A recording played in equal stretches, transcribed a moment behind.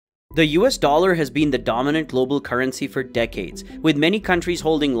The US dollar has been the dominant global currency for decades, with many countries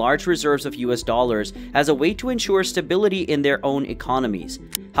holding large reserves of US dollars as a way to ensure stability in their own economies.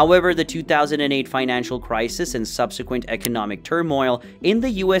 However, the 2008 financial crisis and subsequent economic turmoil in the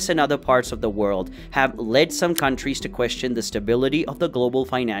US and other parts of the world have led some countries to question the stability of the global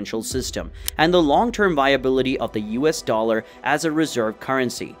financial system and the long-term viability of the US dollar as a reserve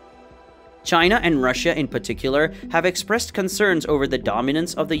currency. China and Russia in particular have expressed concerns over the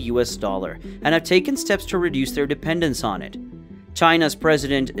dominance of the US dollar and have taken steps to reduce their dependence on it. China's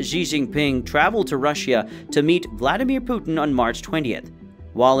President Xi Jinping traveled to Russia to meet Vladimir Putin on March 20th.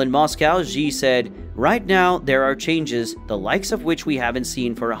 While in Moscow, Xi said, "Right now, there are changes, the likes of which we haven't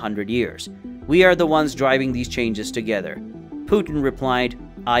seen for 100 years. We are the ones driving these changes together." Putin replied,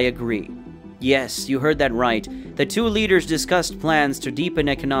 "I agree." Yes, you heard that right. The two leaders discussed plans to deepen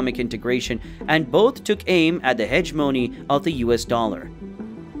economic integration, and both took aim at the hegemony of the US dollar.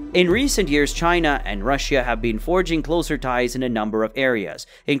 In recent years, China and Russia have been forging closer ties in a number of areas,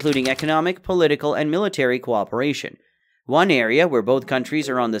 including economic, political, and military cooperation. One area where both countries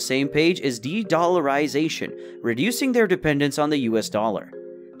are on the same page is de-dollarization, reducing their dependence on the US dollar.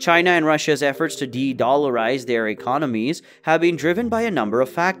 China and Russia's efforts to de-dollarize their economies have been driven by a number of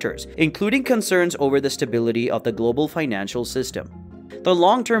factors, including concerns over the stability of the global financial system, the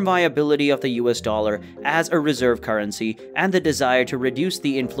long-term viability of the US dollar as a reserve currency, and the desire to reduce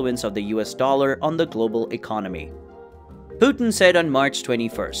the influence of the US dollar on the global economy. Putin said on March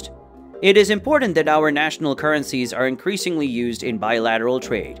 21st, "It is important that our national currencies are increasingly used in bilateral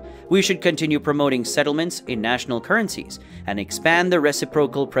trade. We should continue promoting settlements in national currencies and expand the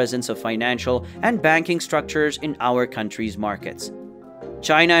reciprocal presence of financial and banking structures in our countries' markets."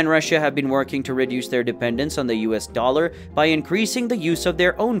 China and Russia have been working to reduce their dependence on the US dollar by increasing the use of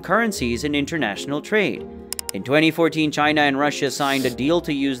their own currencies in international trade. In 2014, China and Russia signed a deal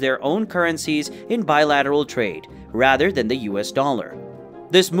to use their own currencies in bilateral trade, rather than the US dollar.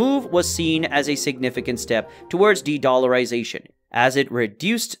 This move was seen as a significant step towards de-dollarization, as it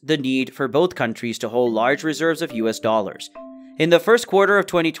reduced the need for both countries to hold large reserves of US dollars. In the first quarter of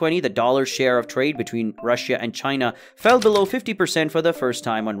 2020, the dollar's share of trade between Russia and China fell below 50% for the first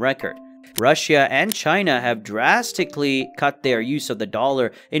time on record. Russia and China have drastically cut their use of the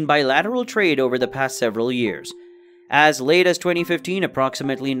dollar in bilateral trade over the past several years. As late as 2015,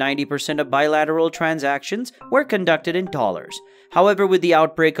 approximately 90% of bilateral transactions were conducted in dollars. However, with the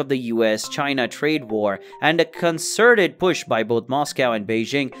outbreak of the US-China trade war and a concerted push by both Moscow and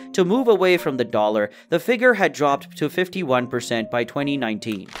Beijing to move away from the dollar, the figure had dropped to 51% by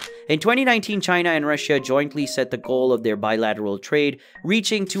 2019. In 2019, China and Russia jointly set the goal of their bilateral trade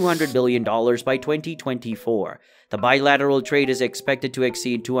reaching $200 billion by 2024. The bilateral trade is expected to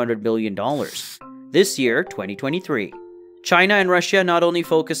exceed $200 billion this year, 2023. China and Russia are not only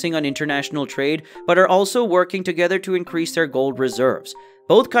focusing on international trade, but are also working together to increase their gold reserves.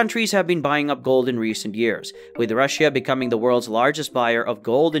 Both countries have been buying up gold in recent years, with Russia becoming the world's largest buyer of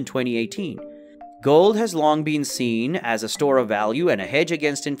gold in 2018. Gold has long been seen as a store of value and a hedge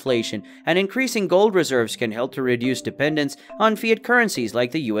against inflation, and increasing gold reserves can help to reduce dependence on fiat currencies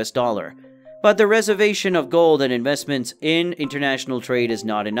like the US dollar. But the reservation of gold and investments in international trade is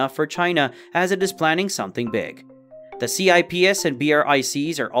not enough for China, as it is planning something big. The CIPS and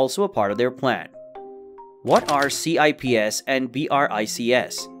BRICS are also a part of their plan. What are CIPS and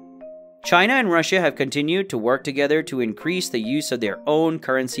BRICS? China and Russia have continued to work together to increase the use of their own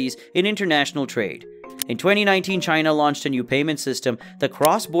currencies in international trade. In 2019, China launched a new payment system, the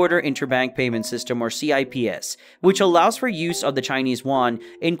Cross-Border Interbank Payment System, or CIPS, which allows for use of the Chinese yuan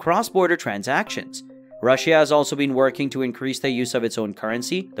in cross-border transactions. Russia has also been working to increase the use of its own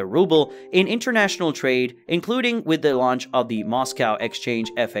currency, the ruble, in international trade, including with the launch of the Moscow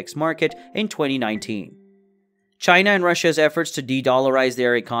Exchange FX market in 2019. China and Russia's efforts to de-dollarize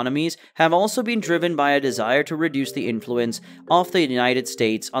their economies have also been driven by a desire to reduce the influence of the United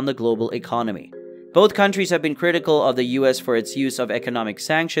States on the global economy. Both countries have been critical of the US for its use of economic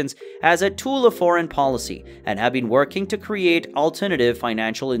sanctions as a tool of foreign policy and have been working to create alternative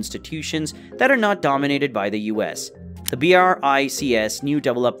financial institutions that are not dominated by the US. The BRICS New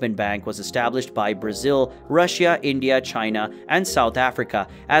Development Bank was established by Brazil, Russia, India, China, and South Africa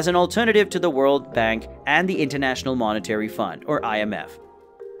as an alternative to the World Bank and the International Monetary Fund, or IMF.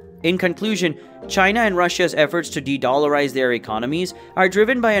 In conclusion, China and Russia's efforts to de-dollarize their economies are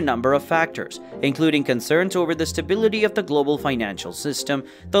driven by a number of factors, including concerns over the stability of the global financial system,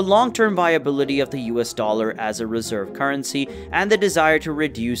 the long-term viability of the US dollar as a reserve currency, and the desire to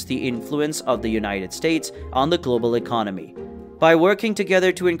reduce the influence of the United States on the global economy. By working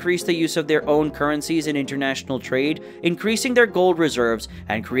together to increase the use of their own currencies in international trade, increasing their gold reserves,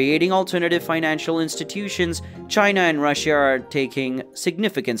 and creating alternative financial institutions, China and Russia are taking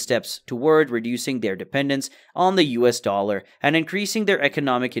significant steps toward reducing their dependence on the US dollar and increasing their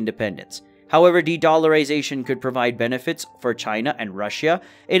economic independence. However, de-dollarization could provide benefits for China and Russia.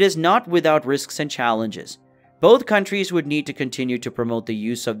 It is not without risks and challenges. Both countries would need to continue to promote the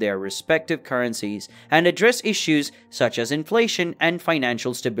use of their respective currencies and address issues such as inflation and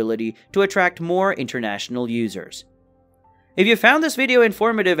financial stability to attract more international users. If you found this video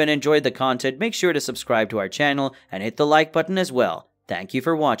informative and enjoyed the content, make sure to subscribe to our channel and hit the like button as well. Thank you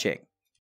for watching.